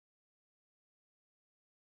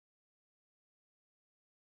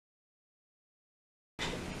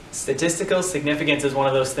Statistical significance is one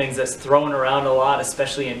of those things that's thrown around a lot,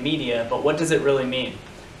 especially in media, but what does it really mean?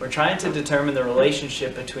 We're trying to determine the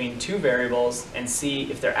relationship between two variables and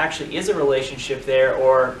see if there actually is a relationship there,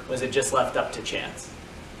 or was it just left up to chance.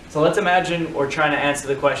 So let's imagine we're trying to answer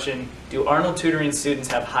the question, do Arnold tutoring students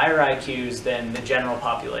have higher IQs than the general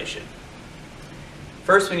population?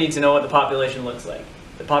 First, we need to know what the population looks like.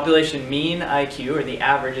 The population mean IQ, or the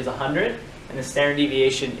average, is 100, and the standard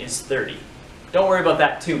deviation is 30. Don't worry about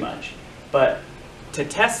that too much, but to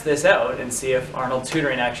test this out and see if Arnold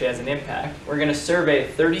tutoring actually has an impact, we're going to survey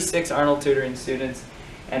 36 Arnold tutoring students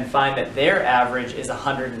and find that their average is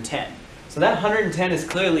 110. So that 110 is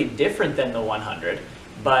clearly different than the 100,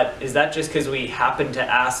 but is that just because we happen to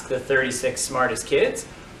ask the 36 smartest kids?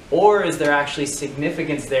 Or is there actually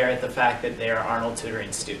significance there at the fact that they are Arnold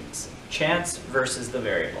tutoring students? Chance versus the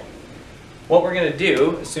variable. What we're going to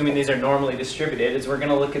do, assuming these are normally distributed, is we're going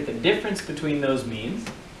to look at the difference between those means.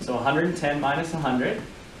 So 110 minus 100.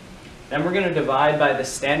 Then we're going to divide by the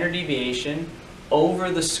standard deviation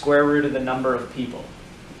over the square root of the number of people.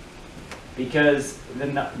 Because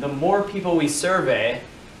the more people we survey,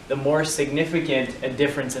 the more significant a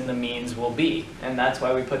difference in the means will be. And that's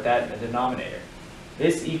why we put that in the denominator.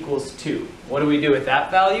 This equals 2. What do we do with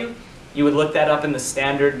that value? You would look that up in the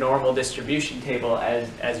standard normal distribution table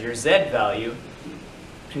as your z value,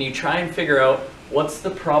 and you try and figure out what's the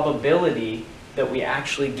probability that we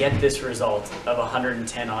actually get this result of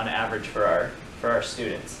 110 on average for our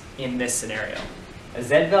students in this scenario. A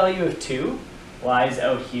z value of 2 lies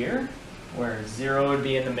out here, where 0 would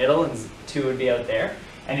be in the middle and 2 would be out there.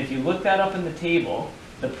 And if you look that up in the table,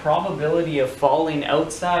 the probability of falling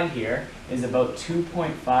outside here is about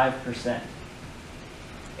 2.5%.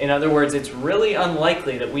 In other words, it's really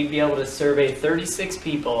unlikely that we'd be able to survey 36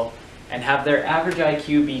 people and have their average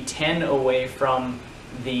IQ be 10 away from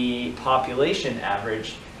the population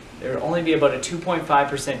average. There would only be about a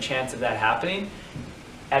 2.5% chance of that happening.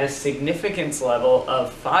 At a significance level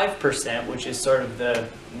of 5%, which is sort of the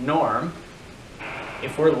norm,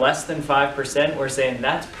 if we're less than 5%, we're saying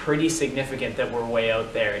that's pretty significant that we're way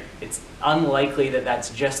out there. It's unlikely that that's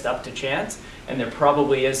just up to chance, and there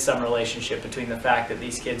probably is some relationship between the fact that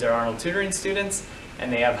these kids are Arnold tutoring students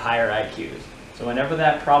and they have higher IQs. So whenever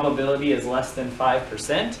that probability is less than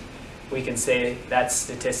 5%, we can say that's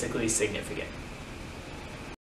statistically significant.